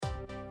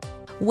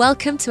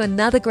Welcome to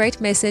another great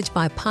message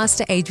by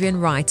Pastor Adrian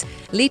Wright,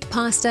 lead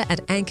pastor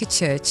at Anchor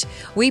Church.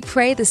 We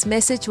pray this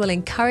message will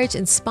encourage,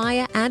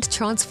 inspire, and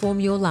transform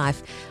your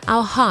life.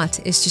 Our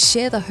heart is to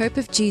share the hope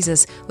of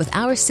Jesus with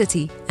our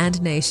city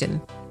and nation.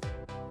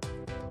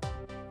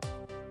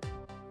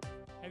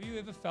 Have you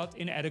ever felt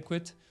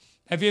inadequate?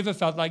 Have you ever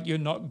felt like you're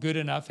not good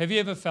enough? Have you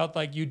ever felt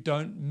like you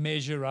don't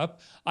measure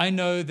up? I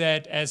know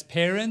that as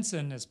parents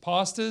and as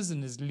pastors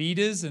and as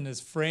leaders and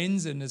as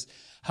friends and as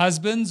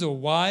husbands or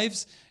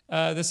wives,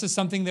 this is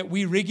something that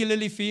we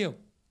regularly feel.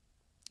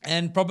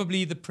 And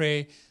probably the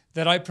prayer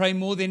that I pray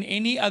more than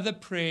any other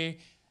prayer,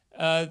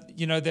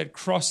 that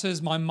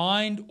crosses my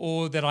mind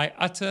or that I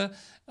utter,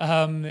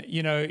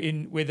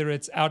 in whether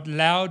it's out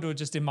loud or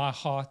just in my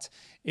heart,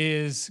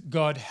 is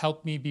God,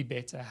 help me be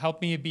better.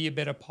 Help me be a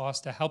better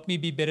pastor. Help me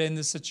be better in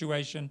this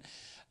situation.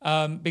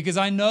 Because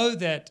I know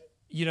that,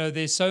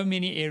 there's so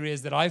many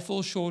areas that I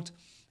fall short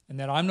and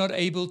that I'm not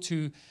able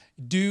to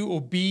do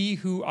or be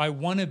who I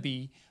want to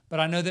be. But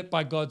I know that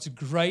by God's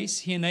grace,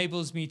 He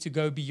enables me to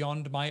go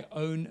beyond my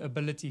own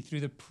ability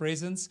through the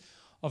presence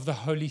of the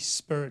Holy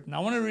Spirit. And I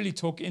want to really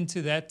talk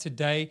into that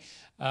today.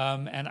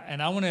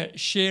 And I want to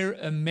share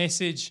a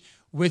message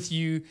with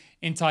you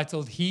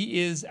entitled,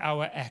 He is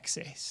our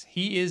access.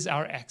 He is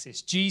our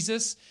access.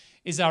 Jesus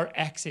is our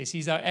access.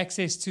 He's our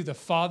access to the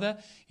Father.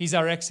 He's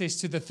our access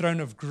to the throne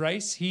of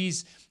grace.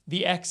 He's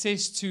the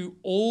access to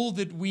all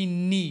that we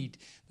need.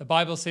 The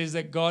Bible says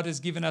that God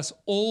has given us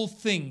all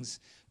things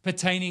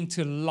pertaining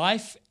to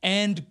life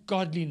and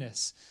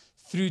godliness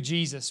through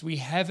Jesus. We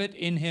have it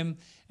in Him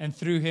and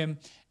through Him.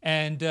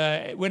 And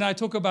when I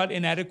talk about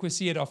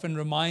inadequacy, it often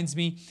reminds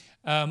me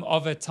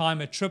of a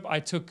trip I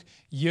took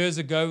years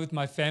ago with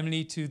my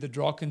family to the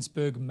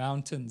Drakensberg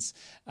Mountains.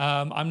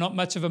 I'm not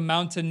much of a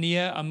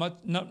mountaineer. I'm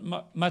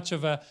not much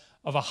of a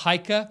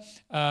hiker,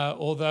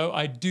 although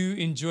I do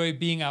enjoy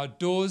being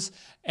outdoors.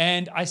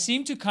 And I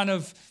seem to kind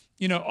of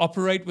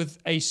operate with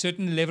a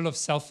certain level of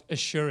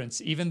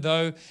self-assurance, even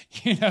though,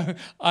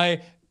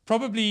 I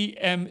probably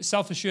am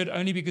self-assured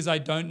only because I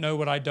don't know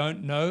what I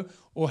don't know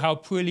or how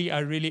poorly I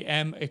really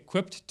am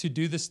equipped to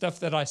do the stuff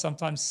that I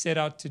sometimes set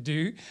out to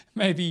do.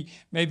 Maybe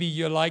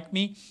you're like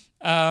me.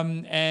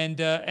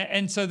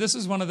 And so this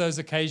is one of those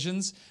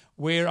occasions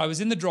where I was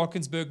in the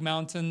Drakensberg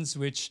Mountains,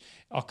 which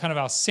are kind of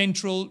our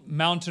central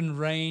mountain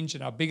range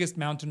and our biggest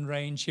mountain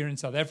range here in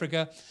South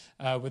Africa,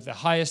 with the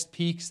highest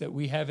peaks that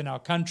we have in our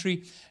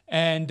country.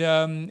 And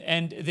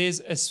there's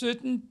a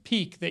certain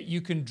peak that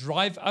you can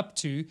drive up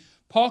to,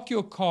 park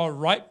your car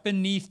right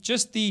beneath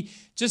just the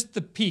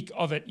peak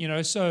of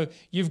it, So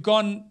you've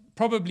gone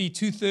probably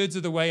 2/3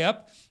 of the way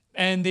up,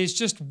 and there's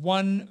just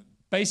one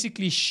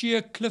basically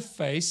sheer cliff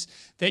face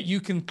that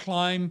you can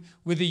climb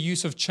with the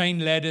use of chain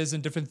ladders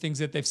and different things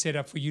that they've set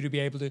up for you to be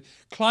able to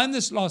climb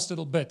this last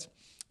little bit.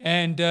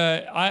 And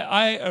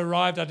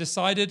I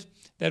decided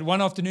that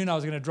one afternoon I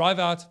was going to drive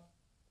out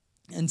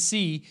and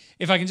see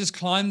if I can just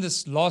climb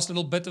this last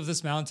little bit of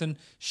this mountain.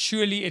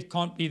 Surely it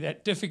can't be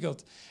that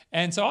difficult.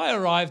 And so I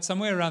arrived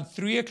somewhere around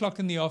 3:00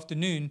 in the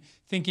afternoon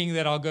thinking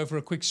that I'll go for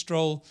a quick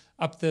stroll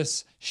up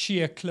this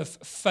sheer cliff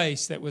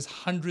face that was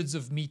hundreds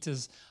of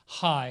meters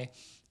high.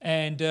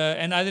 And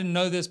I didn't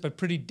know this, but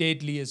pretty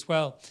deadly as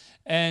well.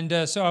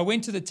 And so I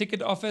went to the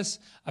ticket office.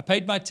 I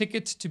paid my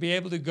ticket to be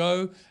able to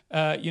go,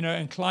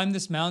 and climb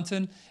this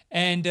mountain.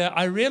 And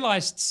I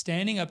realized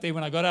standing up there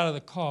when I got out of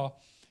the car,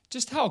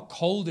 just how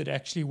cold it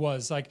actually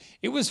was. Like,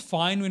 it was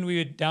fine when we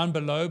were down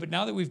below, but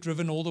now that we've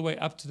driven all the way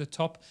up to the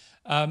top,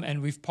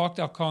 and we've parked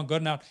our car and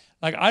gotten out,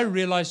 like, I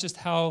realized just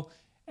how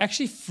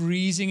actually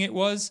freezing it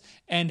was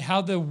and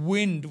how the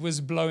wind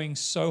was blowing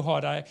so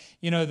hard.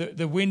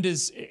 The wind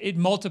it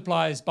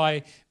multiplies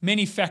by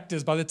many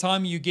factors. By the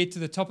time you get to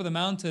the top of the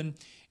mountain,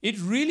 it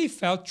really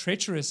felt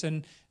treacherous.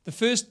 And the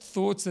first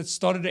thoughts that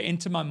started to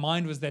enter my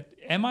mind was that,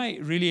 am I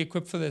really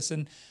equipped for this?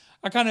 And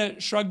I kind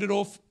of shrugged it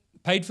off,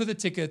 paid for the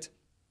ticket,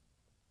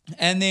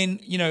 and then,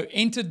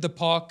 entered the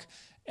park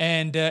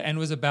and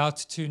was about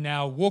to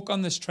now walk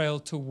on this trail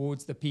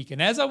towards the peak.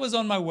 And as I was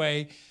on my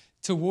way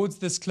towards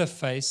this cliff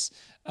face,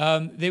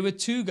 there were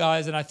two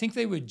guys, and I think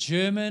they were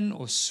German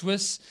or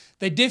Swiss.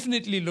 They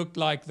definitely looked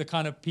like the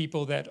kind of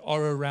people that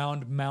are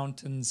around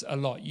mountains a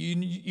lot.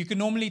 You can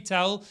normally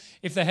tell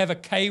if they have a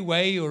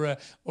K-Way or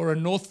a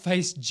North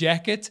Face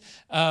jacket,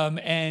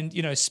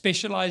 and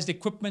specialized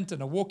equipment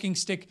and a walking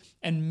stick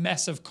and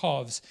massive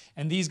calves.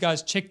 And these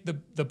guys checked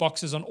the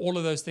boxes on all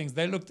of those things.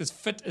 They looked as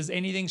fit as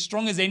anything,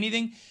 strong as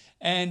anything.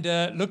 And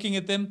looking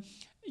at them,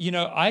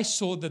 I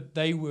saw that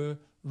they were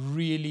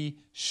really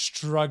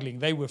struggling.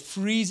 They were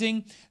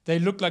freezing. They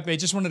looked like they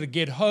just wanted to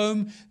get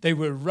home. They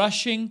were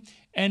rushing.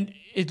 And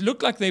it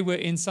looked like they were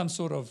in some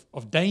sort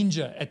of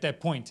danger at that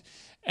point.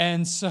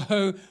 And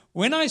so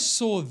when I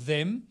saw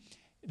them,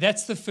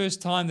 that's the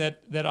first time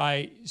that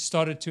I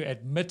started to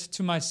admit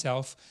to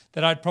myself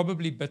that I'd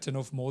probably bitten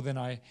off more than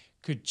I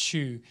could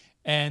chew.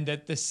 And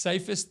that the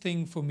safest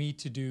thing for me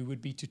to do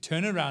would be to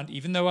turn around,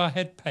 even though I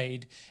had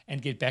paid, and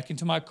get back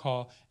into my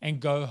car and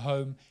go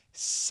home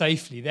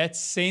safely. That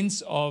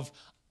sense of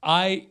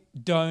I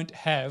don't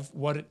have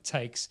what it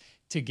takes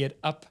to get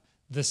up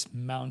this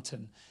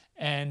mountain.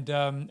 And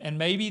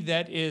maybe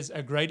that is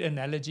a great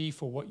analogy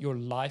for what your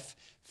life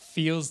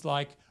feels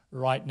like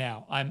right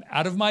now. I'm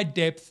out of my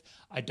depth.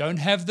 I don't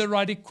have the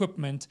right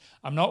equipment.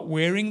 I'm not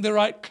wearing the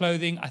right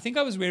clothing. I think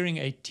I was wearing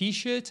a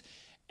t-shirt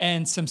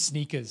and some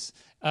sneakers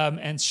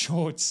and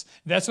shorts.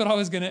 That's what I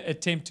was going to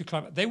attempt to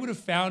climb. They would have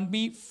found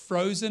me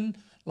frozen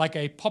like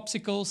a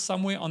popsicle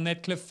somewhere on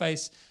that cliff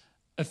face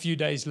a few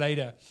days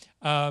later.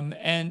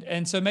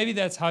 And so maybe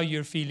that's how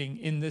you're feeling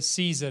in this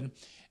season.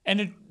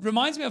 And it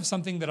reminds me of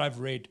something that I've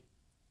read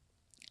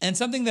and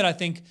something that I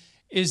think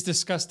is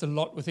discussed a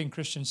lot within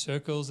Christian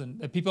circles and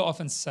that people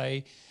often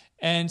say,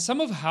 and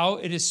some of how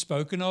it is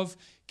spoken of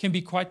can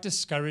be quite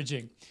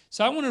discouraging.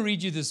 So I want to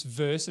read you this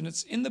verse, and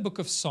it's in the book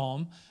of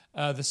Psalm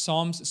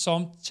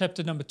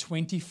chapter number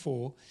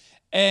 24.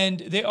 And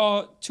there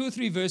are 2 or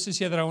 3 verses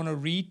here that I want to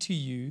read to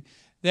you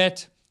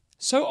that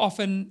so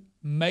often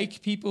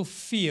make people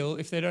feel,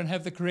 if they don't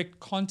have the correct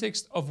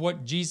context of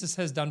what Jesus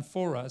has done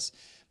for us,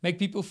 make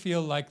people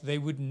feel like they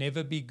would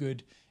never be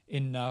good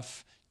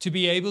enough to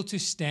be able to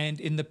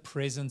stand in the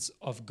presence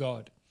of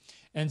God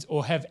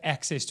or have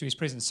access to his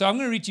presence. So I'm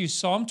going to read to you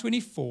Psalm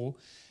 24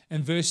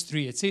 and verse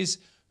 3. It says,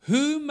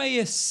 "Who may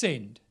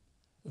ascend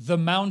the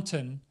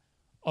mountain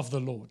of the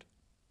Lord?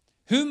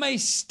 Who may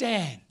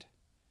stand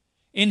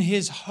in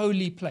his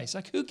holy place?"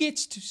 Like, who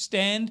gets to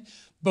stand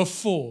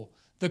before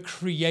the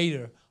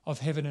creator of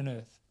heaven and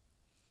earth?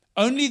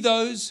 "Only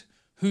those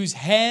whose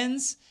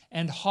hands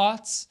and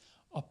hearts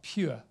are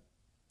pure,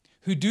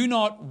 who do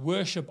not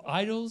worship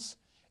idols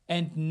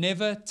and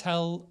never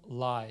tell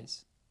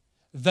lies.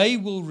 They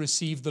will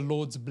receive the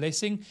Lord's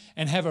blessing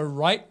and have a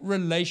right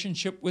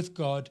relationship with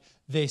God,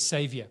 their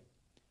Savior.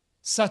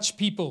 Such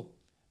people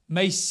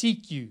may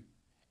seek you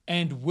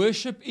and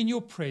worship in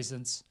your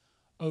presence,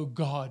 O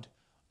God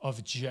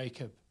of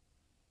Jacob."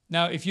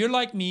 Now, if you're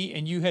like me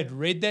and you had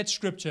read that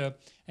scripture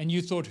and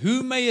you thought,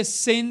 who may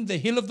ascend the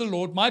hill of the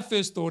Lord? My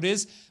first thought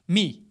is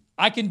me.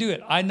 I can do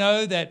it. I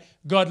know that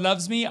God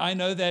loves me. I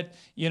know that,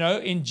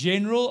 in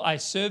general, I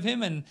serve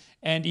him.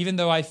 And even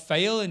though I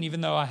fail and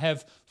even though I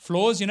have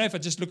flaws, if I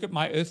just look at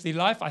my earthly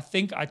life, I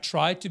think I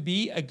try to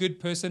be a good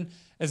person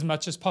as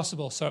much as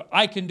possible. So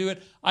I can do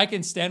it. I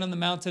can stand on the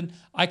mountain.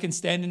 I can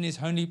stand in his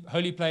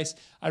holy place.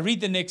 I read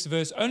the next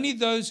verse. "Only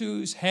those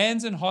whose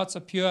hands and hearts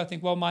are pure." I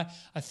think,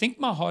 I think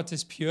my heart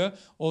is pure,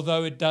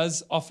 although it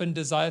does often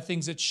desire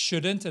things it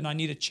shouldn't, and I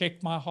need to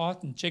check my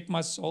heart and check my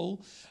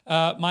soul.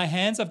 My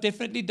hands, I've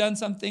definitely done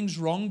some things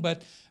wrong,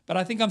 but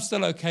I think I'm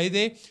still okay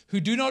there. "Who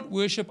do not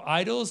worship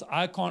idols."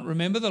 I can't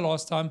remember the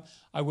last time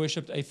I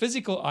worshipped a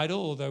physical idol,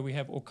 although we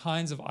have all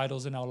kinds of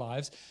idols in our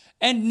lives.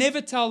 "And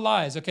never tell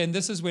lies." Okay, and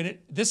this is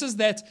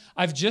that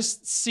I've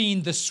just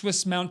seen the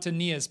Swiss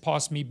mountaineers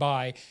pass me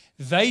by.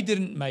 They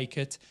didn't make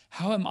it.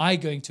 How am I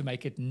going to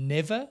make it?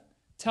 Never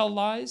tell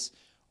lies?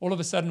 All of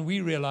a sudden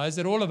we realize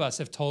that all of us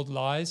have told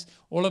lies.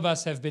 All of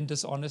us have been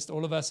dishonest.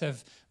 All of us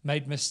have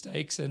made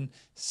mistakes. And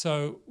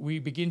so we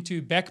begin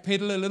to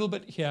backpedal a little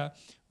bit here.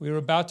 We're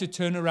about to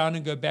turn around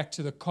and go back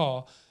to the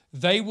car.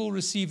 "They will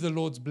receive the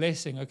Lord's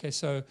blessing." Okay,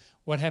 so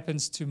what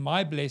happens to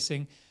my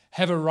blessing?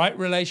 Have a right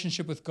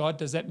relationship with God.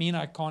 Does that mean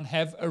I can't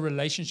have a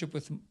relationship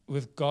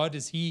with God?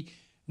 Is he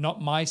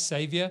not my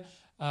Savior?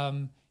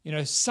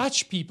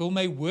 Such people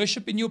may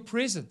worship in your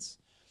presence.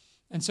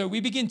 And so we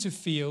begin to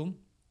feel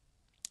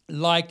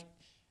like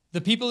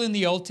the people in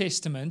the Old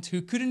Testament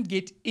who couldn't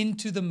get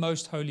into the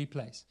most holy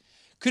place,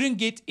 couldn't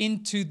get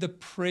into the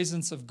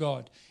presence of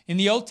God. In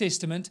the Old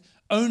Testament,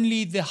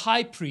 only the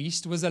high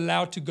priest was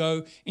allowed to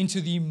go into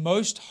the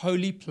most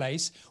holy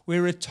place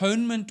where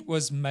atonement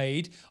was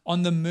made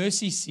on the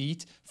mercy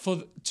seat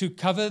to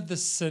cover the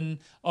sin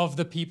of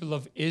the people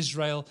of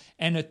Israel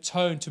and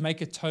to make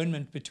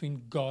atonement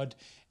between God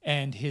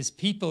and his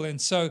people.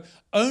 And so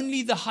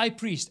only the high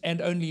priest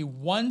and only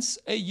once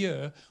a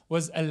year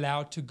was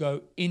allowed to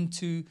go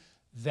into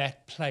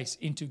that place,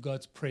 into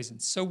God's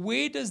presence. So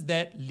where does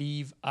that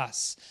leave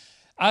us?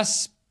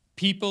 Us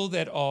people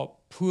that are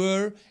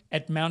poor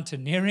at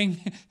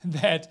mountaineering,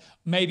 that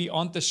maybe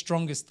aren't the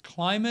strongest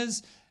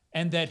climbers,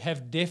 and that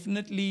have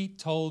definitely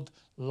told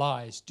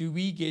lies. Do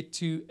we get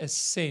to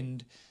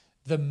ascend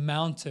the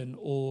mountain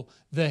or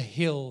the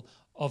hill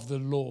of the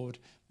Lord?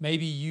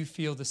 Maybe you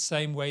feel the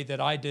same way that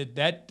I did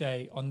that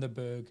day on the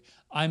Berg.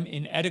 I'm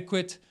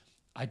inadequate.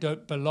 I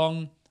don't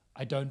belong.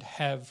 I don't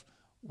have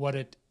what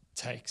it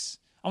takes.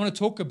 I want to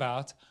talk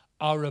about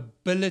our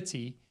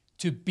ability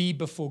to be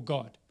before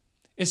God.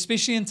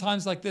 Especially in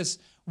times like this,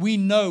 we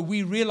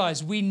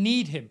realize we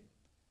need him.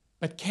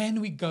 But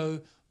can we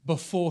go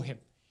before him?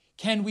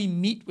 Can we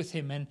meet with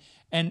him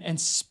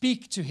and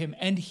speak to him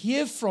and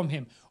hear from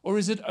him? Or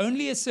is it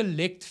only a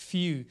select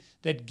few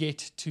that get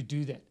to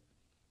do that?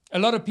 A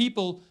lot of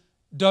people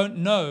don't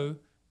know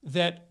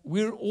that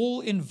we're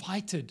all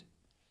invited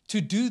to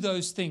do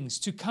those things,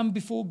 to come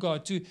before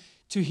God, to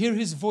hear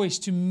his voice,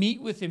 to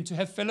meet with him, to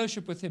have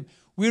fellowship with him.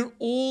 We're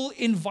all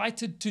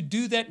invited to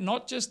do that,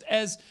 not just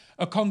as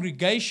a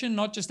congregation,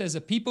 not just as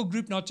a people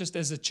group, not just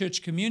as a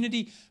church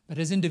community, but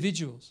as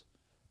individuals,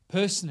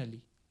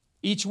 personally.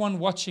 Each one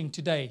watching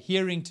today,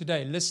 hearing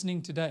today,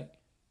 listening today.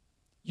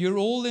 You're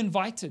all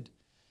invited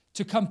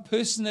to come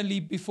personally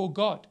before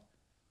God.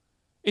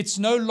 It's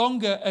no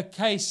longer a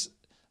case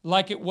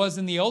like it was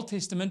in the Old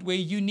Testament where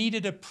you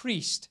needed a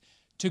priest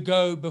to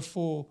go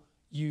before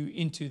you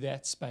into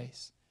that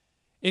space.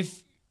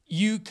 If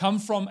you come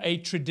from a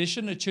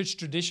tradition, a church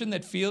tradition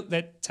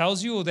that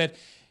tells you or that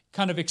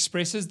kind of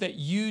expresses that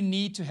you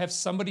need to have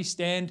somebody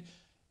stand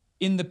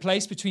in the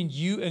place between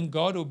you and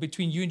God or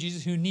between you and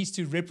Jesus who needs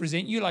to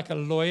represent you like a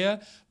lawyer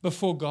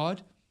before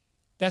God,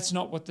 that's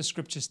not what the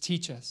scriptures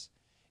teach us.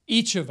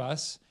 Each of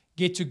us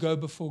get to go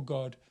before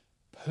God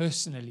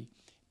personally,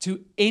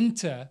 to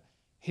enter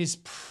his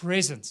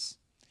presence,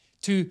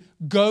 to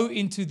go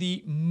into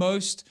the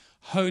most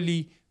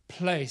holy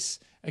place.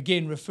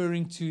 Again,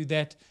 referring to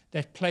that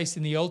place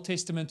in the Old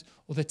Testament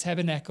or the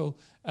tabernacle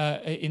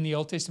in the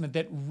Old Testament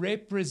that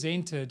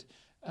represented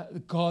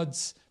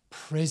God's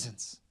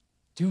presence.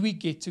 Do we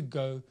get to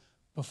go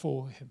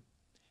before him?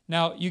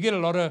 Now, you get a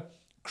lot of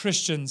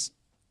Christians,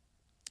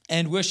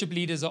 and worship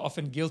leaders are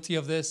often guilty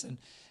of this.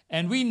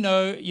 And we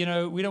know,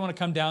 we don't want to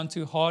come down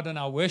too hard on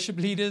our worship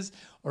leaders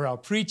or our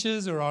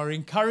preachers or our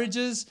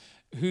encouragers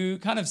who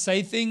kind of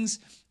say things.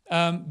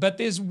 But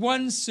there's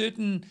one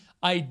certain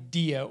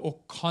idea or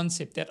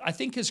concept that I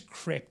think has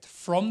crept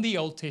from the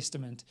Old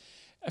Testament,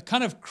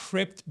 kind of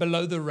crept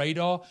below the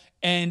radar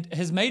and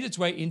has made its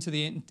way into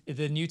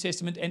the New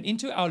Testament and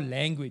into our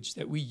language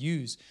that we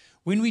use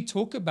when we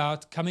talk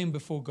about coming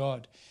before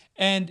God.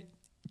 And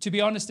to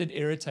be honest, it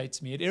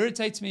irritates me. It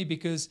irritates me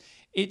because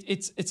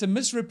it's a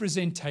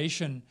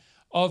misrepresentation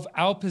of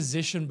our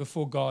position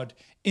before God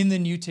in the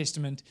New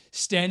Testament,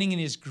 standing in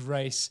his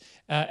grace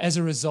as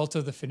a result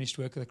of the finished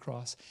work of the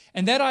cross.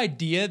 And that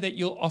idea that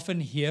you'll often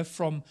hear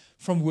from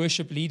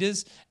worship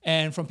leaders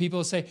and from people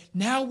who say,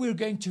 now we're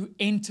going to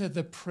enter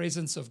the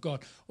presence of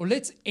God, or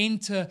let's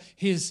enter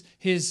his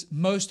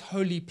most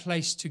holy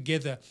place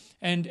together.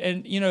 And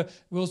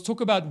we'll talk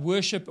about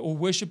worship or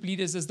worship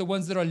leaders as the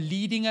ones that are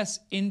leading us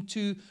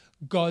into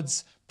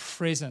God's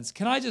presence.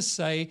 Can I just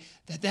say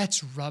that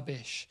that's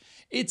rubbish?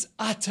 It's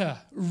utter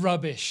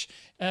rubbish.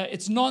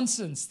 It's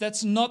nonsense.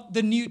 That's not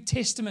the New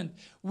Testament.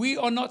 We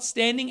are not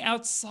standing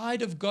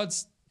outside of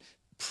God's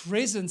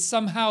presence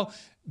somehow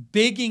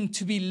begging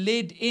to be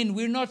led in.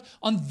 We're not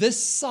on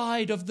this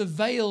side of the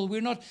veil.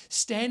 We're not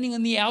standing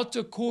in the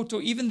outer court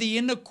or even the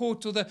inner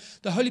court or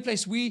the holy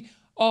place. We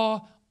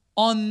are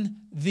on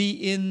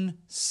the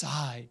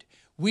inside.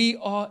 We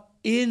are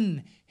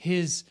in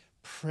his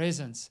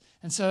presence.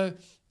 And so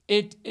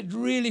it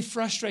really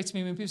frustrates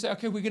me when people say,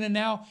 okay, we're going to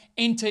now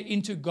enter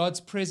into God's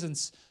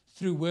presence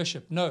through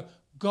worship. No,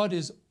 God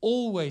is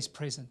always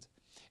present.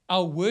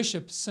 Our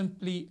worship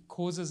simply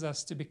causes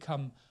us to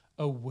become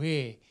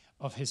aware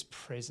of his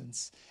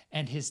presence,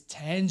 and his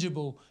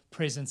tangible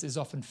presence is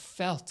often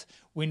felt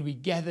when we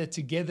gather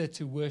together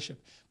to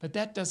worship. But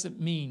that doesn't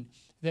mean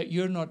that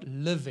you're not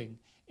living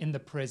in the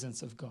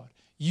presence of God.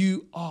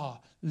 You are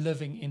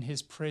living in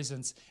his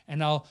presence,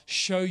 and I'll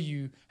show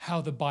you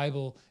how the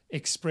Bible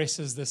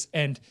expresses this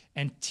and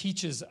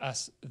teaches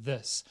us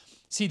this.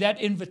 See, that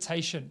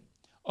invitation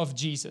of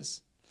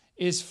Jesus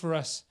is for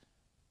us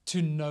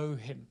to know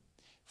him,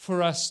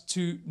 for us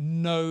to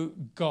know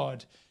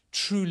God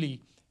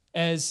truly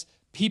as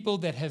people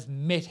that have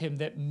met him,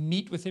 that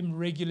meet with him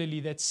regularly,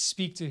 that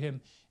speak to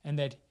him, and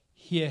that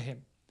hear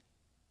him.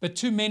 But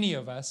too many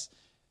of us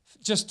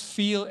just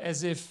feel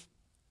as if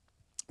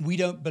we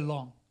don't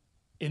belong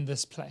in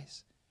this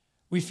place.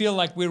 We feel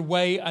like we're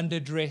way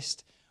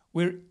underdressed,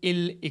 we're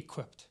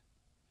ill-equipped.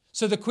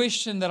 So the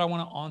question that I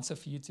want to answer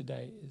for you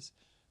today is,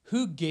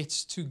 who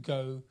gets to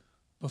go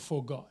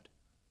before God?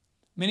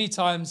 Many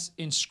times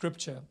in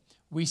Scripture,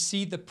 we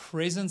see the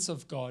presence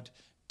of God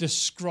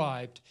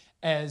described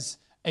as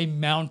a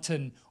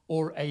mountain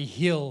or a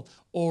hill,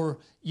 or,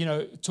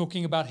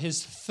 talking about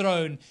his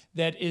throne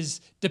that is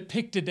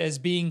depicted as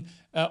being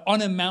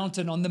on a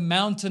mountain, on the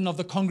mountain of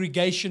the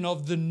congregation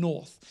of the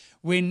north.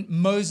 When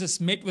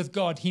Moses met with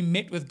God, he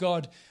met with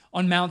God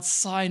on Mount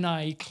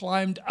Sinai. He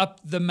climbed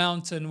up the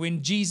mountain.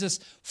 When Jesus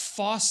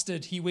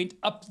fasted, he went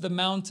up the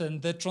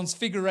mountain. The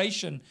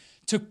transfiguration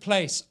took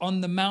place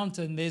on the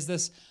mountain. There's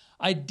this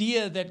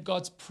idea that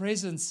God's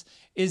presence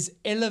is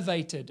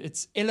elevated.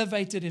 It's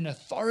elevated in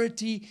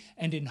authority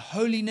and in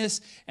holiness,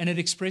 and it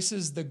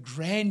expresses the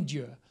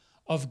grandeur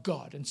of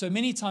God. And so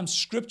many times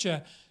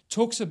Scripture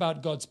talks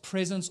about God's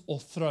presence or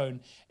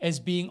throne as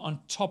being on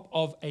top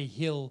of a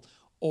hill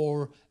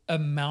or a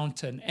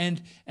mountain.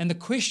 And the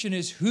question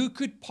is, who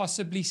could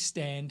possibly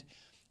stand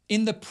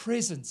in the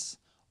presence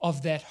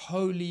of that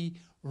holy,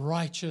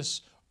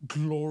 righteous,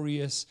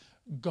 glorious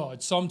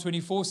God? Psalm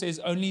 24 says,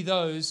 only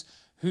those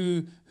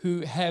who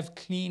have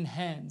clean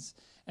hands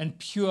and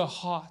pure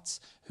hearts,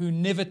 who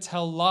never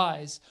tell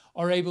lies,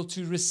 are able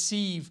to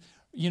receive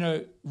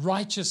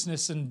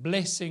righteousness and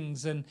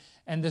blessings and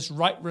this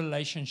right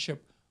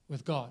relationship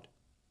with God.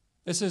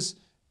 This is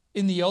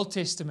in the Old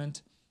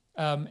Testament,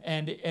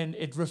 and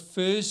it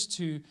refers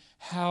to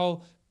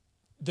how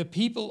the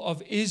people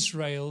of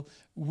Israel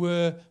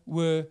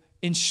were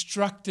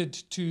instructed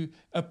to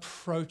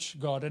approach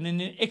God. And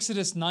in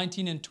Exodus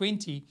 19 and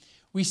 20,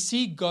 we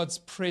see God's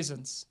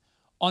presence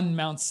on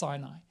Mount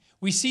Sinai.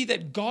 We see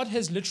that God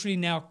has literally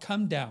now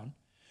come down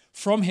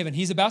from heaven.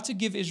 He's about to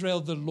give Israel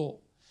the law.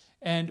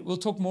 And we'll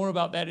talk more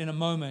about that in a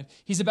moment.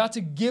 He's about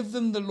to give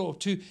them the law,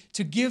 to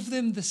give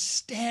them the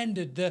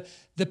standard,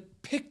 the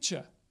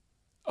picture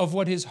of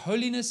what his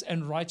holiness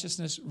and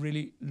righteousness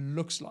really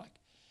looks like.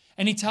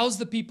 And he tells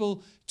the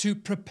people to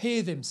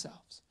prepare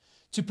themselves,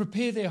 to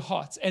prepare their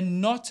hearts,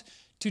 and not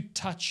to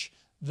touch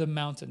the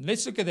mountain.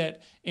 Let's look at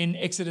that in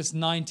Exodus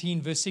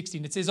 19, verse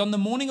 16. It says, on the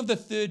morning of the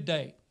third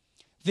day,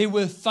 there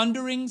were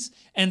thunderings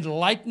and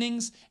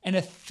lightnings and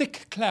a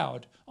thick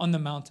cloud on the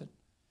mountain.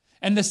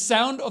 And the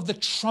sound of the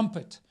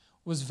trumpet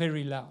was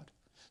very loud,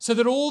 so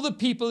that all the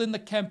people in the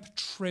camp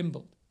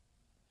trembled.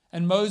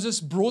 And Moses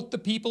brought the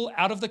people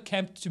out of the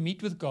camp to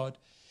meet with God,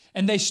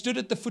 and they stood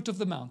at the foot of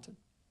the mountain.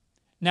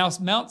 Now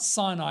Mount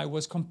Sinai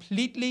was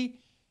completely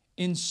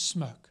in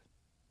smoke,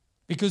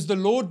 because the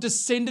Lord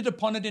descended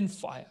upon it in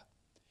fire.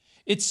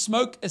 Its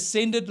smoke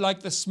ascended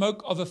like the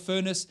smoke of a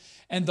furnace,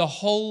 and the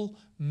whole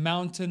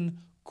mountain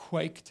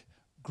quaked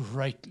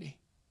greatly.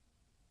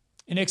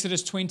 In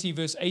Exodus 20,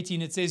 verse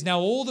 18, it says, now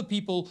all the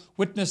people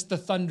witnessed the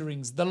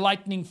thunderings, the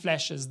lightning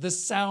flashes, the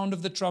sound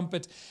of the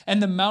trumpet,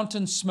 and the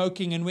mountain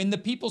smoking. And when the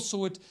people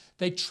saw it,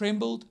 they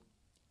trembled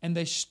and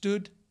they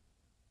stood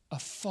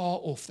afar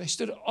off. They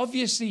stood,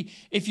 obviously,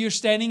 if you're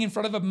standing in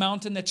front of a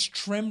mountain that's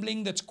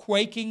trembling, that's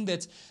quaking,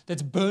 that's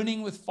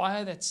burning with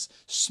fire, that's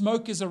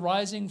smoke is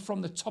arising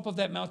from the top of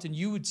that mountain,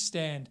 you would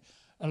stand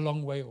a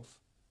long way off.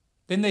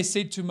 Then they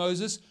said to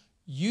Moses,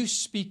 you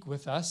speak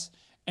with us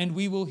and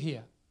we will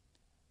hear.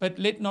 But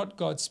let not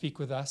God speak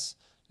with us,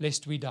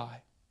 lest we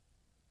die.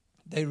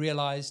 They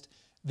realized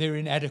their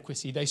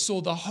inadequacy. They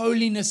saw the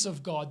holiness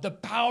of God, the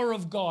power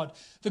of God,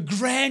 the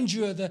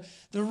grandeur, the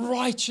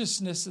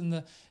righteousness,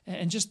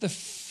 and just the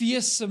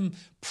fearsome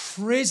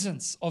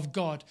presence of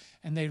God.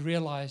 And they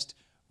realized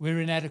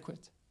we're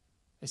inadequate.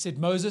 They said,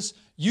 Moses,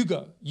 you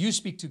go, you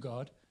speak to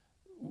God.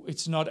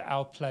 It's not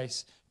our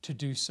place to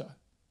do so.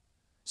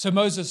 So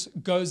Moses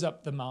goes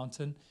up the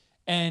mountain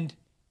and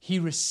he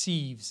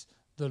receives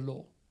the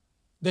law.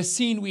 The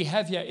scene we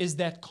have here is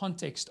that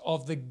context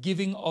of the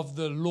giving of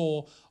the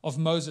law of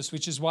Moses,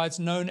 which is why it's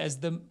known as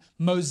the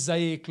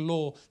Mosaic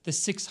law, the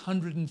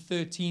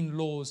 613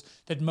 laws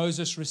that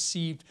Moses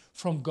received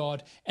from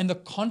God. And the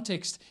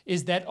context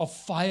is that of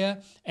fire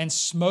and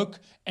smoke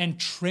and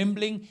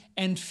trembling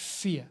and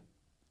fear.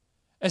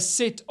 A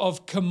set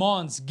of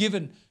commands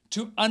given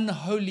to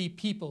unholy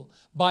people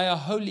by a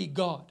holy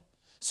God,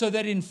 so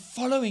that in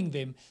following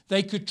them,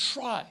 they could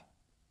try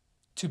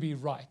to be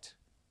right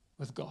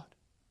with God.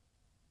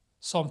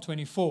 Psalm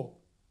 24,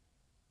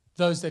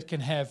 those that can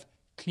have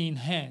clean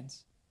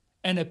hands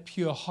and a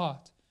pure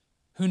heart,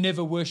 who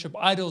never worship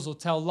idols or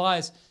tell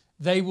lies,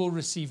 they will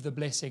receive the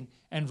blessing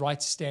and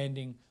right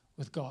standing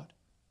with God.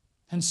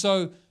 And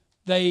so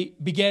they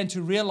began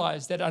to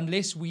realize that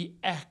unless we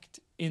act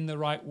in the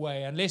right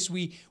way, unless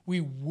we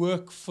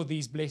work for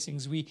these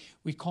blessings, we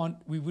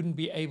wouldn't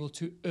be able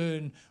to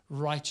earn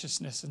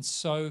righteousness. And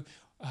so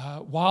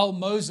while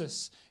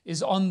Moses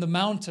is on the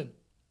mountain,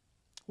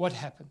 what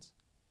happens?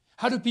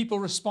 How do people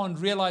respond,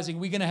 realizing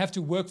we're going to have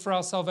to work for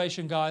our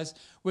salvation, guys?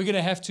 We're going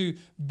to have to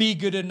be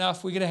good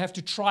enough. We're going to have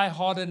to try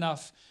hard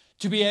enough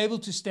to be able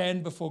to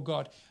stand before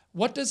God.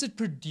 What does it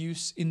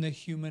produce in the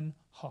human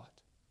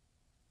heart?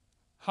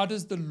 How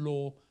does the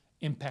law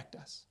impact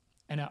us?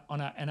 And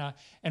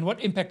what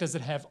impact does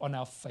it have on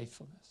our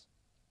faithfulness?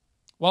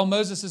 While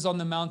Moses is on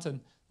the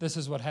mountain, this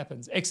is what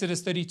happens.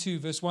 Exodus 32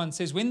 verse 1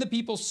 says, when the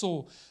people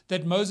saw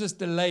that Moses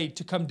delayed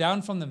to come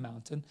down from the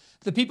mountain,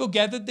 the people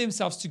gathered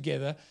themselves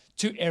together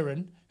to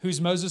Aaron,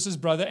 who's Moses'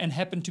 brother and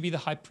happened to be the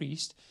high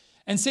priest,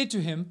 and said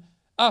to him,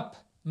 up,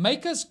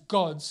 make us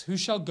gods who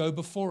shall go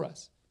before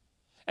us.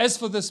 As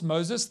for this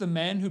Moses, the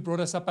man who brought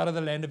us up out of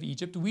the land of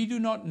Egypt, we do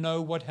not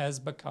know what has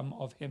become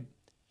of him.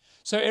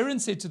 So Aaron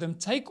said to them,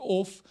 take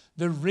off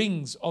the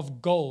rings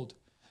of gold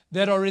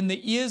that are in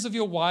the ears of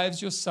your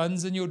wives, your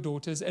sons, and your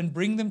daughters, and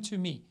bring them to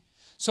me.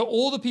 So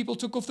all the people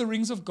took off the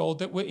rings of gold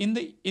that were in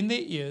their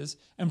ears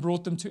and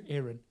brought them to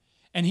Aaron.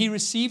 And he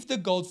received the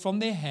gold from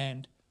their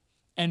hand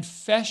and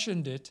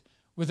fashioned it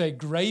with a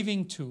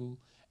graving tool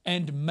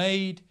and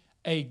made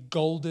a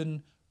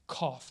golden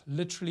calf.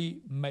 Literally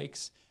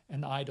makes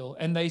an idol.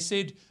 And they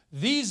said,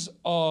 these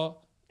are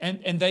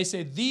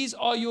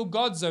your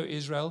gods, O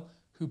Israel,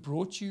 who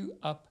brought you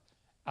up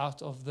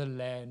out of the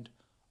land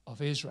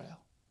of Israel.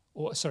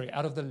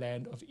 Out of the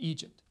land of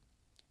Egypt.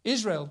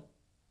 Israel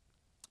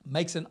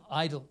makes an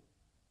idol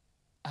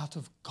out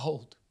of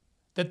gold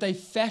that they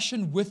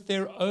fashion with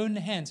their own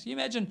hands. Can you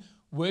imagine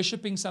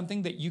worshiping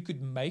something that you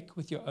could make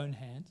with your own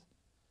hands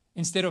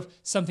instead of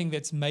something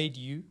that's made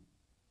you?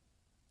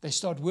 They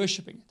start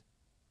worshiping it.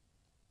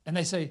 And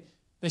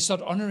they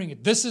start honoring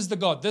it. This is the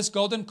God. This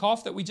golden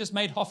calf that we just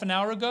made half an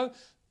hour ago,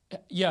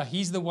 yeah,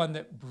 he's the one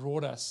that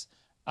brought us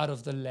out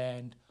of the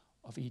land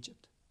of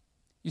Egypt.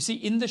 You see,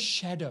 in the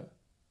shadow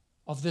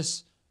of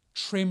this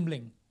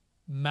trembling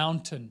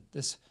mountain,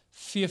 this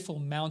fearful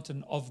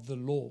mountain of the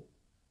law,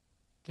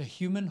 the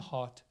human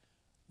heart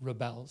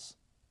rebels.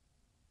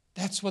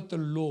 That's what the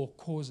law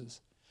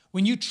causes.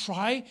 When you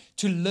try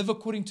to live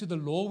according to the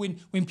law,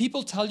 when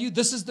people tell you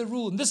this is the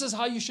rule and this is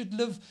how you should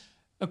live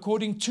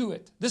according to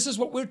it, this is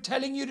what we're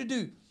telling you to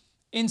do,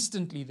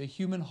 instantly the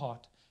human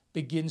heart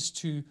begins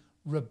to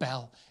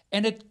rebel.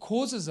 And it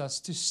causes us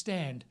to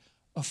stand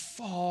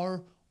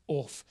afar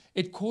off.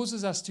 It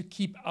causes us to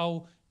keep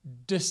our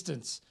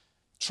distance.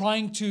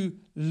 Trying to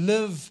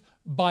live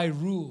by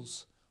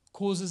rules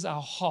causes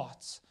our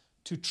hearts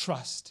to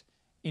trust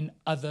in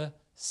other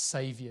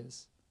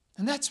saviors.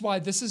 And that's why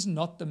this is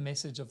not the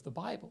message of the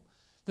Bible.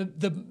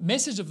 The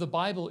message of the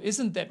Bible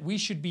isn't that we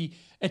should be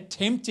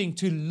attempting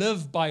to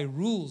live by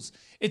rules.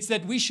 It's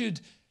that we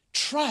should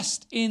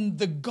trust in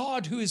the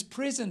God who is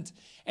present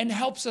and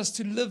helps us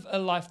to live a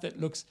life that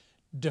looks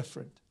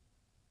different.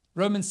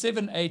 Romans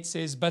 7:8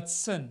 says, but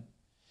sin,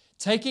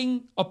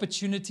 taking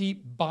opportunity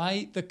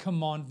by the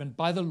commandment,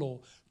 by the law,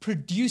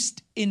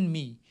 produced in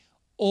me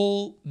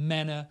all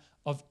manner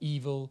of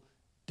evil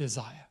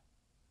desire.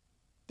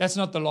 That's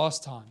not the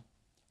last time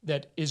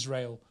that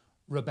Israel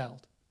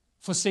rebelled.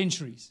 For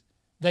centuries,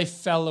 they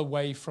fell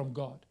away from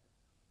God.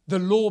 The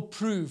law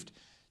proved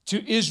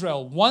to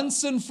Israel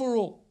once and for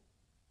all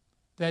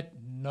that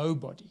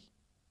nobody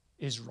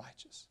is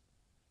righteous.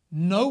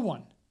 No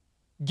one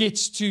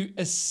gets to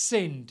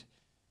ascend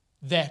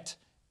that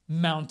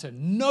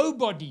mountain.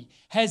 Nobody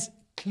has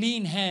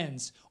clean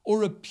hands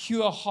or a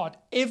pure heart.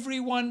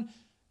 Everyone,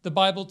 the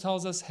Bible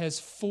tells us, has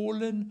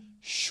fallen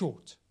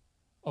short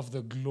of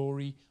the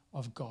glory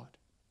of God.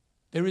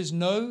 There is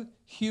no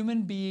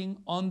human being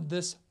on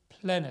this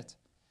planet,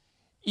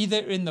 either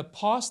in the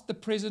past, the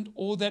present,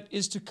 or that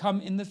is to come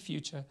in the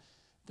future,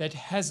 that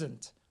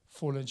hasn't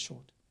fallen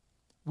short.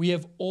 We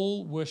have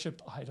all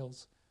worshipped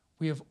idols.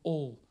 We have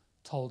all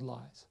told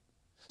lies.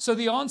 So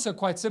the answer,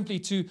 quite simply,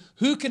 to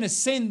who can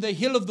ascend the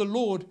hill of the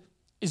Lord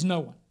is no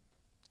one.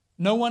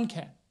 No one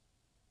can.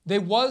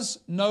 There was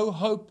no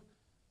hope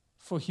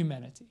for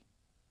humanity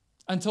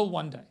until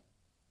one day,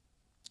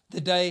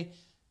 the day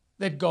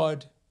that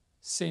God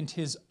sent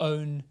his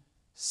own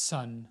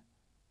Son,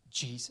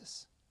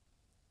 Jesus.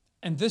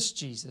 And this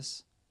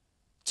Jesus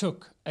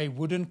took a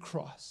wooden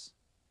cross,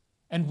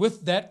 and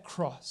with that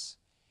cross,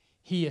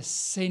 he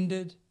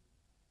ascended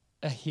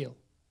a hill.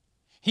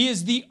 He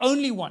is the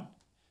only one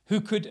who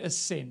could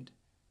ascend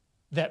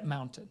that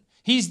mountain.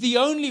 He's the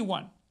only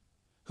one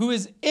who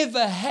has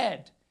ever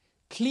had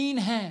clean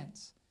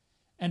hands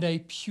and a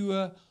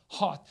pure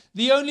heart.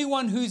 The only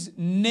one who's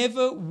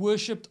never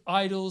worshipped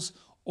idols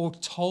or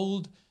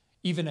told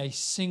even a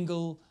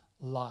single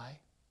lie.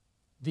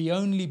 The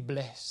only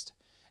blessed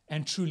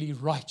and truly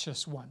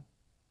righteous one.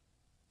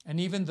 And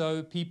even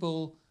though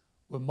people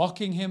were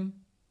mocking him,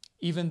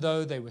 even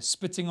though they were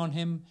spitting on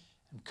him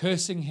and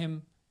cursing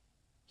him,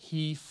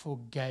 he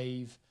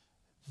forgave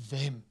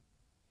them.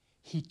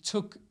 He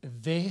took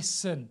their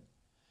sin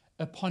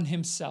upon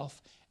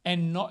himself,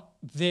 and not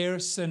their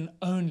sin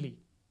only,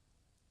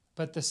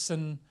 but the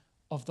sin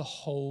of the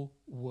whole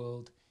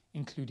world,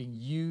 including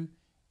you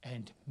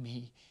and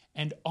me.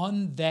 And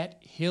on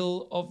that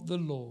hill of the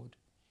Lord,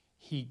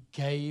 he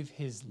gave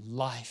his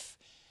life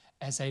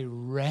as a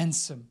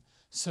ransom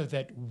so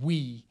that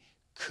we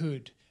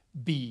could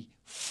be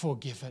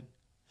forgiven,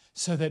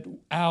 so that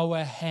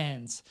our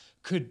hands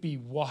could be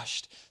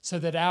washed, so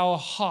that our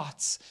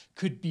hearts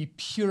could be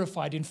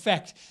purified. In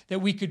fact, that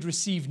we could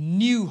receive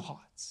new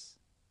hearts,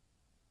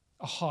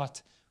 a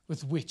heart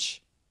with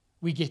which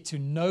we get to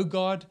know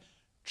God,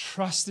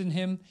 trust in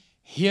him,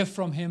 hear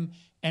from him,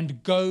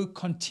 and go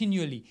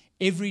continually,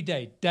 every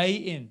day, day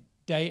in,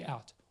 day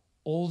out,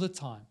 all the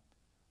time,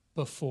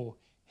 before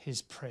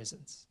his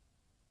presence.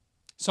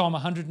 Psalm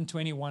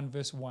 121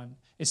 verse 1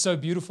 is so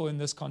beautiful in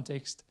this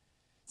context.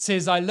 It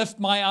says, I lift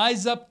my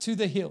eyes up to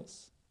the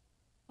hills.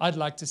 I'd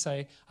like to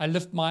say, I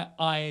lift my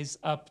eyes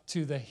up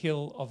to the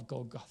hill of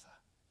Golgotha.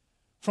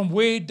 From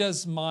where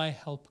does my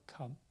help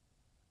come?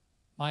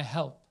 My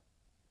help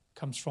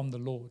comes from the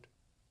Lord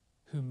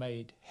who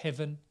made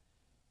heaven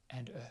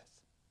and earth.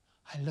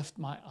 I lift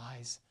my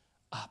eyes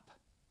up.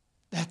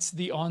 That's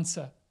the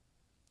answer.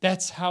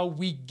 That's how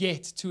we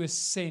get to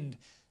ascend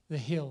the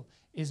hill,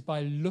 is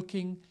by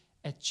looking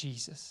at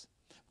Jesus.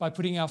 By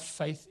putting our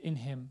faith in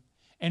him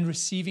and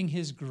receiving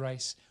his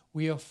grace,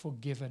 we are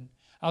forgiven.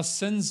 Our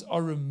sins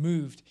are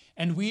removed,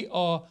 and we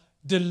are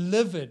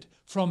delivered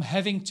from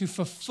having to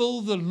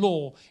fulfill the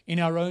law in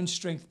our own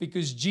strength,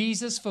 because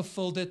Jesus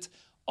fulfilled it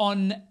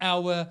on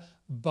our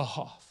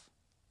behalf.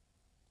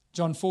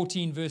 John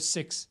 14 verse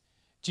 6,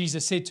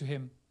 Jesus said to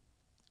him,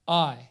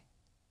 I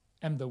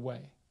am the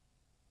way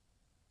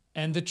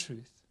and the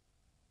truth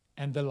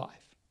and the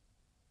life.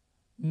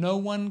 No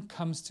one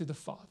comes to the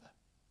Father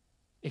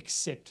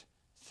except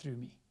through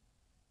me.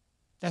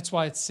 That's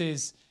why it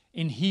says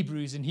in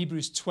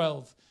Hebrews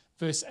 12,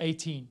 verse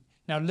 18.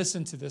 Now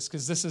listen to this,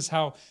 because this is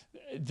how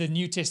the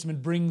New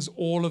Testament brings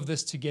all of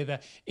this together.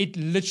 It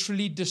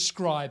literally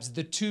describes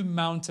the two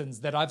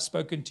mountains that I've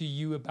spoken to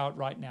you about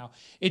right now.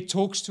 It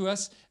talks to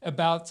us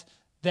about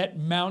that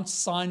Mount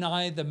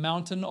Sinai, the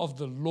mountain of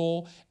the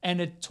law, and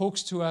it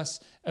talks to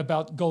us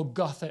about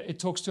Golgotha. It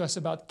talks to us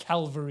about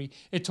Calvary.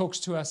 It talks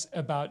to us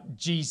about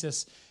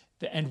Jesus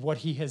and what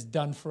he has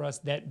done for us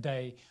that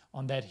day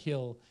on that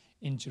hill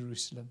in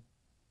Jerusalem.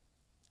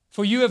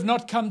 For you have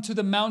not come to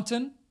the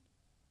mountain.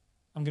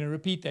 I'm going to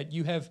repeat that.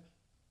 You have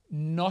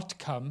not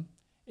come.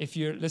 If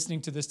you're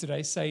listening to this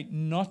today, say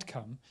not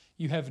come.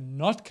 You have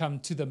not come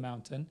to the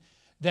mountain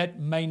that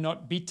may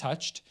not be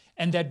touched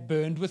and that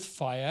burned with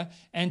fire,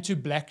 and to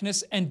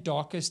blackness and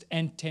darkness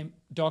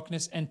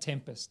and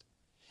tempest,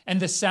 and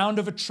the sound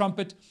of a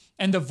trumpet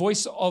and the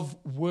voice of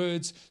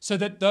words, so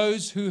that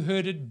those who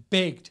heard it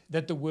begged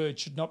that the word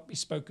should not be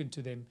spoken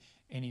to them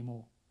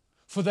anymore.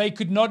 For they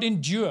could not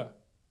endure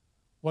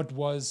what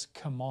was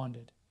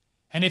commanded.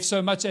 And if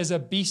so much as a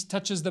beast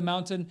touches the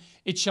mountain,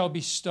 it shall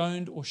be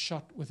stoned or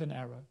shot with an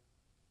arrow.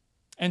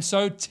 And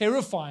so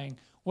terrifying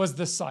was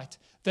the sight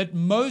that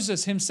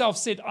Moses himself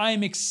said, I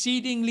am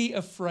exceedingly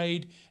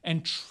afraid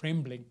and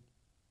trembling.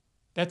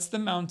 That's the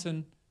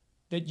mountain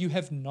that you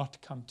have not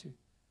come to.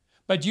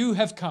 But you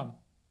have come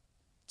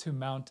to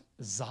Mount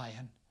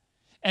Zion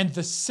and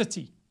the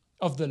city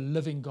of the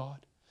living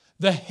God,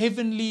 the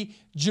heavenly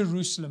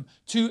Jerusalem,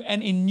 to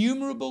an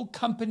innumerable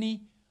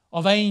company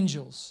of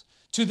angels,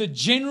 to the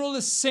general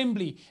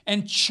assembly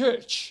and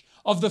church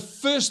of the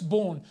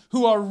firstborn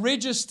who are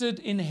registered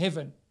in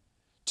heaven,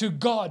 to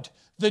God,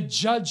 the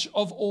judge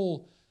of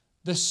all,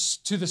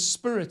 to the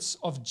spirits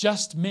of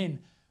just men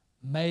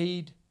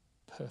made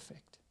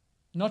perfect.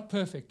 Not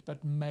perfect,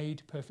 but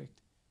made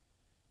perfect.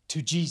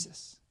 To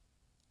Jesus,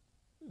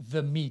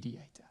 the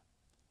mediator.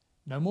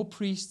 No more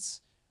priests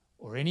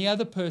or any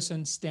other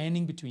person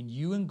standing between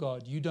you and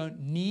God. You don't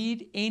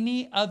need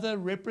any other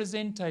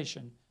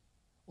representation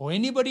or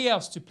anybody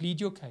else to plead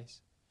your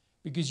case,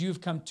 because you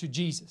have come to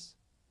Jesus,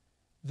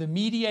 the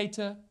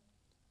mediator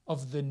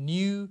of the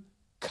new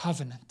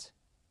covenant,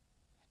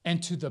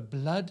 and to the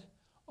blood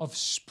of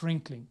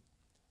sprinkling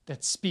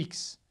that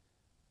speaks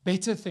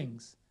better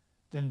things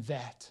than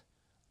that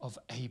of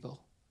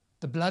Abel.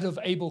 The blood of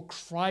Abel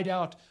cried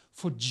out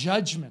for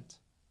judgment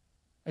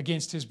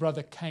against his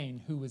brother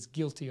Cain, who was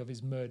guilty of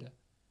his murder.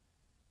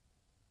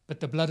 But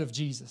the blood of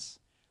Jesus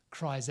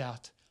cries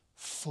out,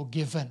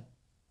 forgiven,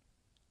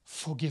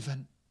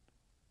 forgiven,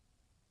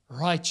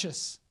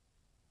 righteous,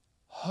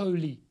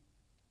 holy,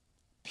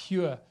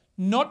 pure,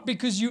 not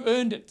because you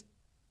earned it,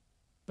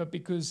 but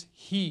because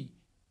he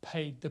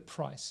paid the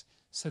price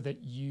so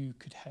that you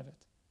could have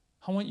it.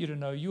 I want you to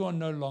know you are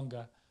no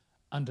longer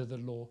under the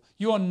law.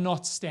 You are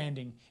not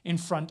standing in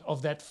front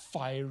of that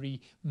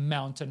fiery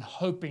mountain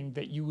hoping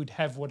that you would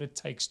have what it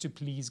takes to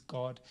please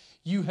God.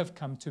 You have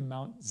come to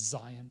Mount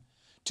Zion,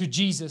 to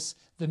Jesus,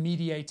 the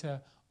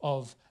mediator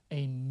of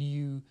a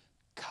new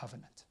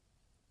covenant.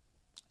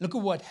 Look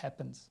at what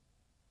happens.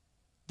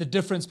 The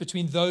difference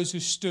between those who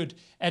stood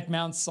at the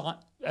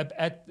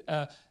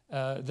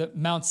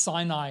Mount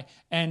Sinai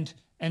and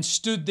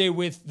stood there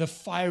with the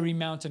fiery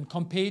mountain,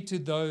 compared to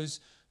those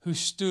who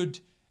stood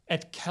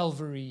at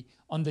Calvary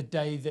on the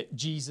day that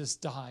Jesus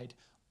died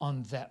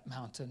on that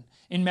mountain.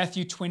 In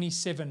Matthew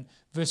 27,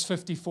 verse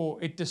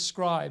 54, it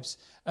describes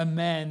a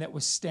man that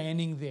was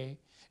standing there.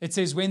 It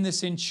says, when the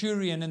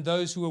centurion and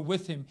those who were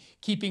with him,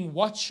 keeping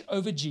watch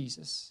over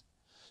Jesus,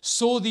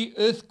 saw the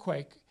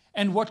earthquake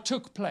and what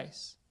took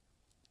place,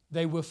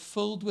 they were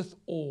filled with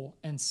awe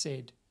and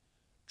said,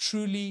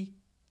 truly,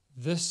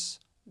 this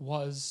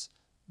was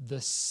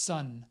the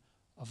Son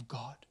of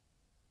God.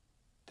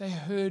 They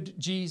heard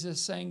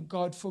Jesus saying,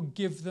 God,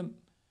 forgive them,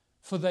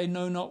 for they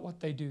know not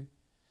what they do.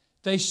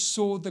 They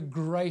saw the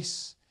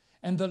grace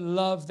and the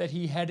love that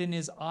he had in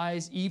his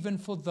eyes, even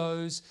for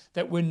those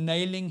that were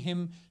nailing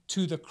him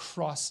to the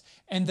cross.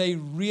 And they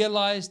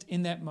realized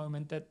in that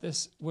moment that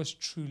this was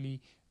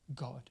truly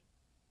God.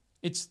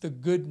 It's the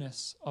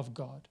goodness of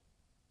God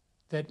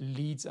that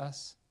leads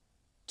us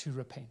to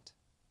repent,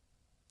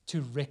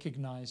 to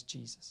recognize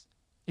Jesus.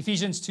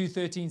 Ephesians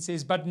 2:13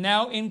 says, but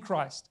now in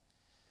Christ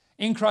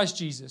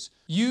Jesus,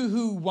 you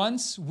who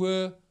once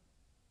were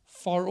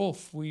far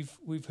off.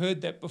 We've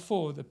heard that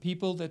before. The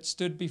people that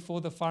stood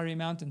before the fiery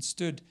mountain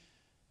stood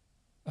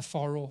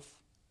afar off.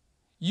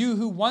 You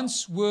who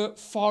once were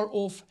far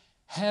off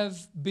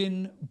have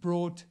been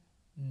brought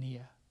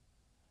near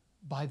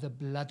by the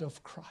blood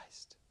of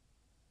Christ.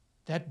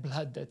 That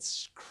blood that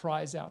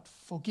cries out,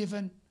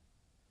 forgiven,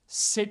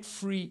 set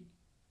free,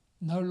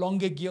 no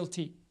longer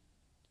guilty,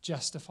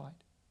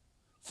 justified.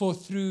 For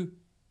through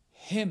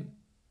him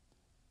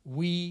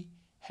we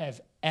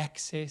have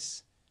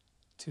access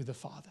to the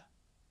Father.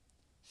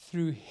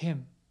 Through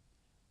him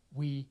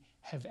we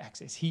have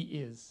access. He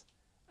is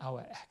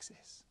our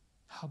access.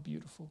 How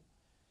beautiful.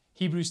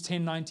 Hebrews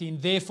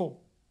 10:19, therefore,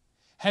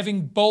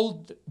 having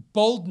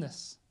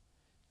boldness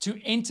to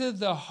enter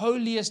the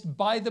holiest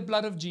by the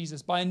blood of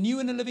Jesus, by a new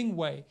and a living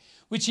way,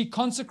 which he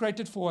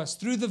consecrated for us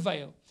through the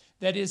veil,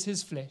 that is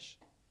his flesh.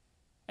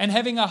 And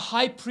having a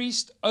high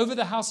priest over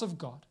the house of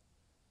God,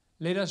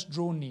 let us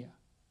draw near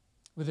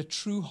with a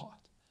true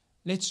heart.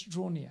 Let's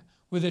draw near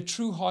with a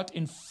true heart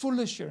in full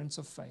assurance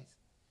of faith,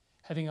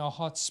 having our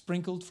hearts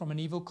sprinkled from an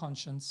evil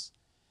conscience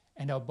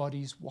and our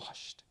bodies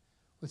washed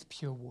with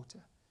pure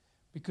water.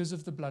 Because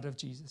of the blood of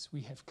Jesus,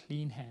 we have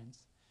clean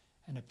hands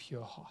and a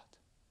pure heart.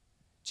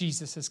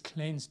 Jesus has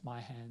cleansed my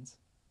hands.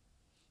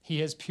 He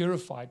has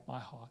purified my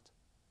heart.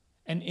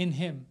 And in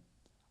him,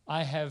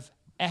 I have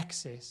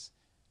access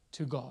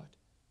to God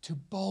to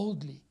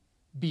boldly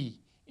be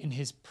in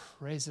his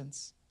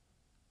presence.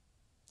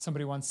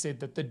 Somebody once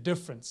said that the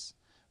difference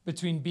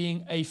between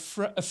being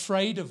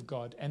afraid of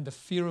God and the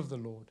fear of the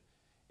Lord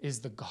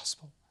is the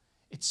gospel.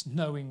 It's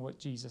knowing what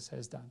Jesus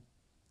has done.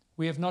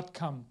 We have not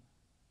come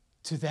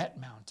to that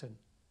mountain,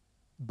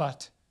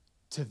 but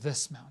to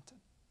this mountain.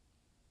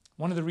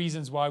 One of the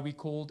reasons why we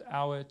called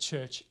our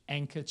church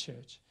Anchor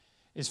Church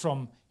is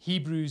from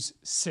Hebrews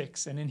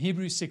 6. And in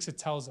Hebrews 6, it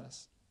tells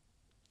us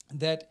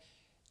that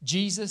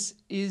Jesus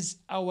is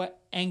our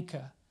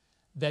anchor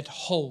that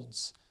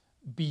holds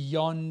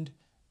beyond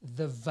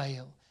the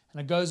veil.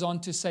 And it goes on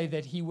to say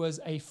that he was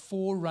a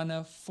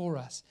forerunner for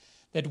us,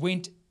 that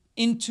went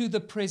into the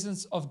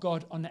presence of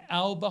God on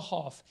our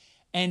behalf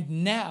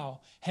and now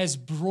has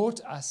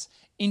brought us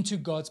into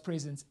God's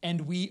presence,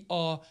 and we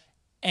are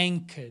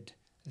anchored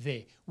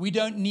there. We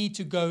don't need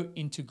to go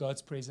into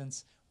God's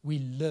presence. We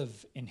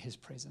live in his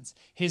presence.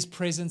 His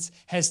presence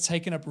has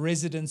taken up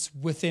residence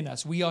within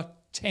us. We are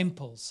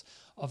temples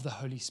of the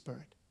Holy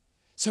Spirit.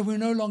 So we're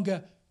no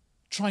longer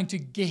trying to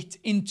get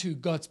into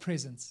God's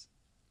presence.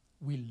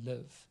 We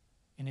live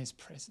in his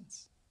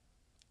presence.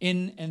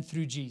 In and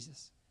through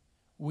Jesus,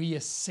 we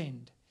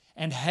ascend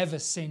and have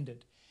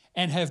ascended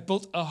and have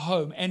built a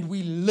home, and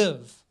we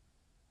live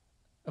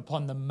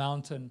upon the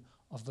mountain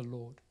of the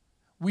Lord.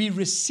 We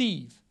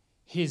receive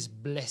his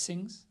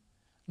blessings,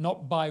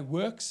 not by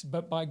works,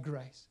 but by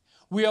grace.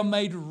 We are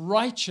made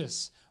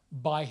righteous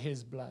by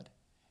his blood,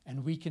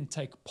 and we can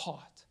take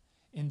part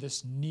in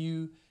this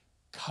new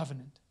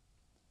covenant.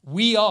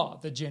 We are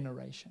the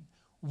generation.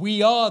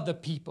 We are the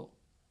people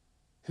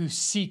who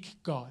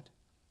seek God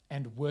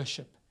and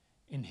worship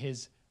in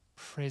his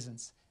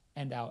presence,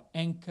 and our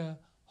anchor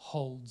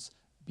holds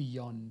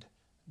beyond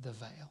the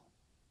veil.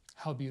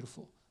 How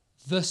beautiful.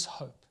 This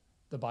hope,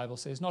 the Bible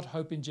says, not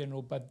hope in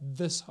general, but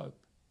this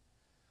hope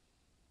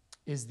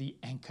is the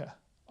anchor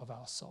of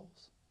our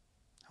souls.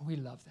 And we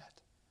love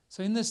that.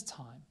 So in this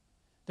time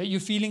that you're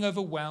feeling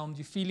overwhelmed,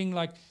 you're feeling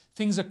like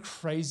things are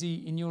crazy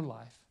in your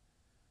life,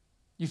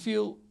 you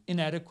feel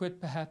inadequate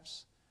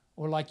perhaps,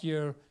 or like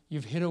you've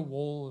hit a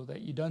wall, or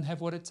that you don't have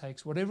what it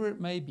takes, whatever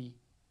it may be,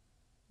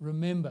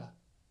 remember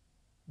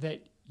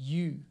that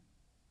you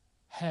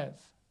have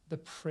the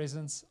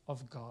presence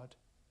of God,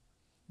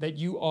 that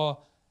you are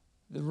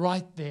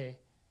right there.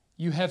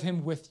 You have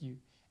him with you,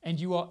 and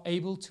you are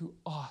able to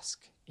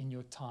ask in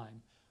your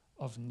time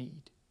of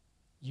need.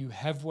 You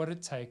have what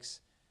it takes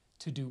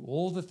to do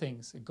all the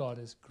things that God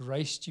has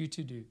graced you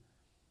to do.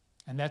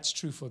 And that's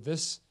true for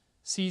this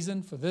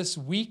season, for this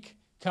week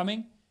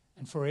coming,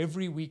 and for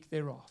every week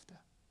thereafter,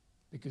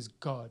 because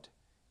God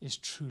is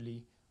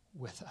truly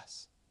with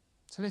us.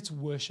 So let's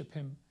worship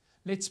him.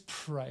 Let's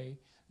pray.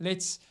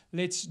 Let's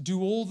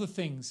do all the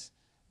things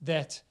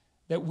that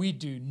we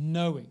do,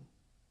 knowing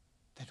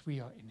that we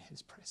are in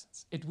his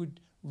presence. It would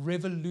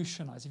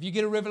revolutionize. If you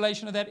get a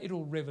revelation of that, it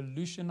will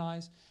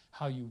revolutionize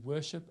how you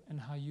worship and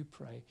how you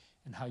pray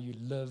and how you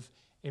live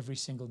every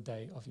single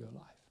day of your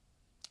life.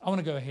 I want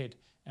to go ahead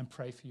and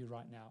pray for you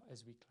right now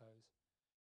as we close.